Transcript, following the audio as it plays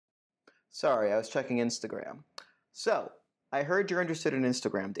Sorry, I was checking Instagram. So, I heard you're interested in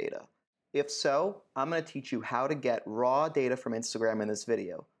Instagram data. If so, I'm going to teach you how to get raw data from Instagram in this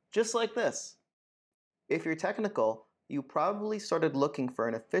video, just like this. If you're technical, you probably started looking for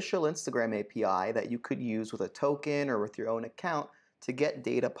an official Instagram API that you could use with a token or with your own account to get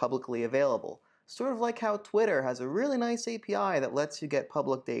data publicly available, sort of like how Twitter has a really nice API that lets you get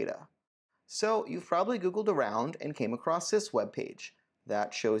public data. So you've probably Googled around and came across this webpage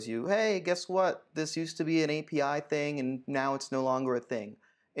that shows you, hey, guess what? This used to be an API thing and now it's no longer a thing.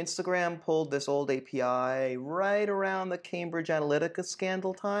 Instagram pulled this old API right around the Cambridge Analytica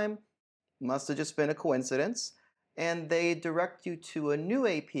scandal time. Must have just been a coincidence. And they direct you to a new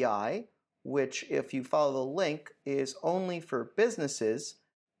API, which, if you follow the link, is only for businesses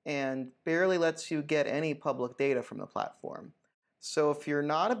and barely lets you get any public data from the platform. So if you're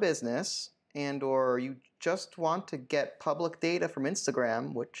not a business and or you just want to get public data from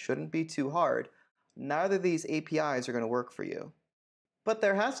Instagram, which shouldn't be too hard, neither of these APIs are going to work for you. But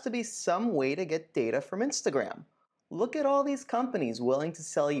there has to be some way to get data from Instagram. Look at all these companies willing to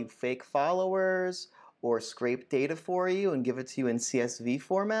sell you fake followers or scrape data for you and give it to you in CSV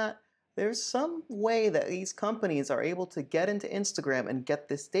format. There's some way that these companies are able to get into Instagram and get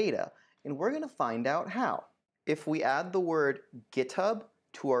this data, and we're going to find out how. If we add the word GitHub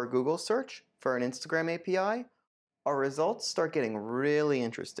to our Google search for an Instagram API, our results start getting really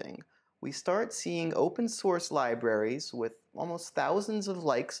interesting. We start seeing open source libraries with almost thousands of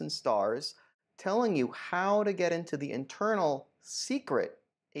likes and stars telling you how to get into the internal secret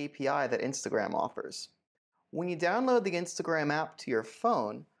API that Instagram offers. When you download the Instagram app to your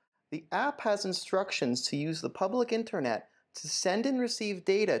phone, the app has instructions to use the public internet to send and receive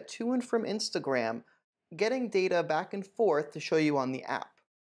data to and from Instagram, getting data back and forth to show you on the app.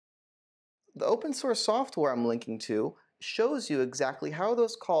 The open source software I'm linking to shows you exactly how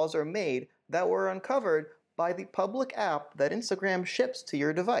those calls are made that were uncovered by the public app that Instagram ships to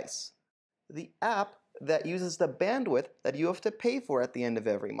your device. The app that uses the bandwidth that you have to pay for at the end of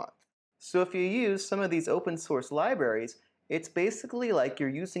every month. So if you use some of these open source libraries, it's basically like you're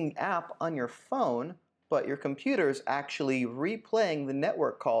using the app on your phone, but your computer's actually replaying the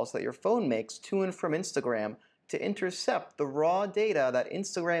network calls that your phone makes to and from Instagram to intercept the raw data that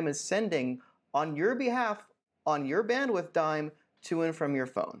Instagram is sending on your behalf, on your bandwidth dime, to and from your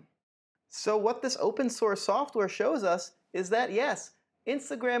phone. So what this open source software shows us is that yes,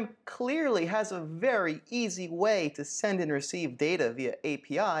 Instagram clearly has a very easy way to send and receive data via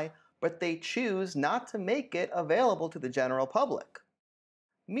API, but they choose not to make it available to the general public.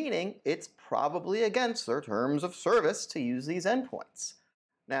 Meaning it's probably against their terms of service to use these endpoints.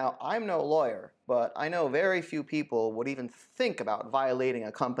 Now, I'm no lawyer, but I know very few people would even think about violating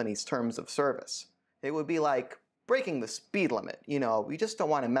a company's terms of service. It would be like breaking the speed limit. We just don't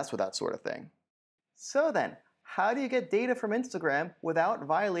want to mess with that sort of thing. So then, how do you get data from Instagram without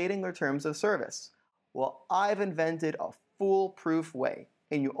violating their terms of service? Well, I've invented a foolproof way,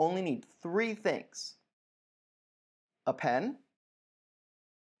 and you only need 3 things. A pen,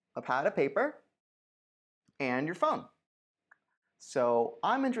 a pad of paper, and your phone. So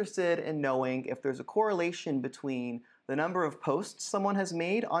I'm interested in knowing if there's a correlation between the number of posts someone has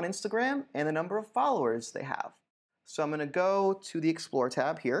made on Instagram and the number of followers they have. So I'm going to go to the Explore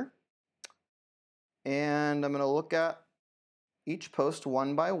tab here, and I'm going to look at each post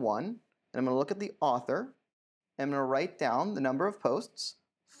one by one, and I'm going to look at the author, and I'm going to write down the number of posts,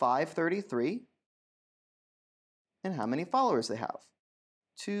 533, and how many followers they have,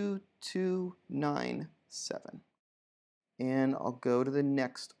 2297. And I'll go to the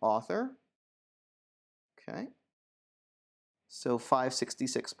next author. Okay. So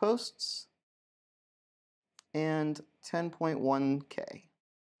 566 posts and 10.1K.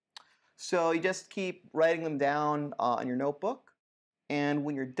 So you just keep writing them down on your notebook, and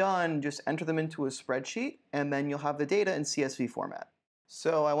when you're done, just enter them into a spreadsheet, and then you'll have the data in CSV format.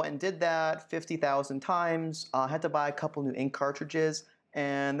 So I went and did that 50,000 times. I had to buy a couple new ink cartridges,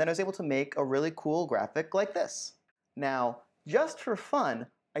 and then I was able to make a really cool graphic like this. Now, just for fun,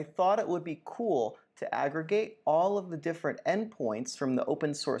 I thought it would be cool to aggregate all of the different endpoints from the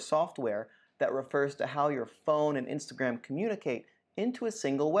open source software that refers to how your phone and Instagram communicate into a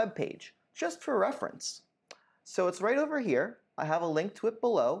single web page, just for reference. So it's right over here. I have a link to it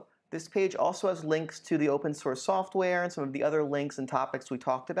below. This page also has links to the open source software and some of the other links and topics we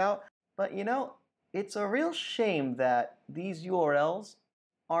talked about. But it's a real shame that these URLs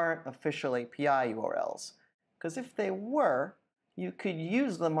aren't official API URLs. Because if they were, you could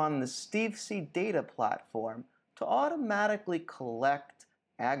use them on the SteveC data platform to automatically collect,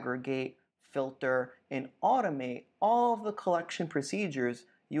 aggregate, filter, and automate all of the collection procedures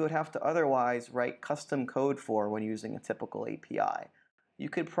you would have to otherwise write custom code for when using a typical API. You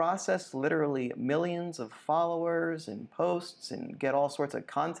could process literally millions of followers and posts and get all sorts of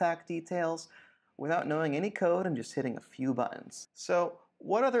contact details without knowing any code and just hitting a few buttons. So,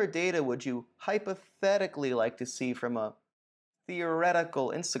 what other data would you hypothetically like to see from a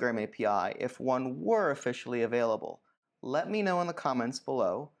theoretical Instagram API if one were officially available? Let me know in the comments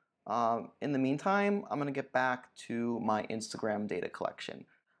below. In the meantime, I'm going to get back to my Instagram data collection.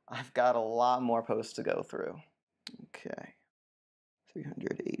 I've got a lot more posts to go through. Okay,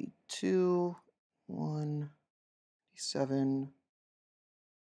 382, 187.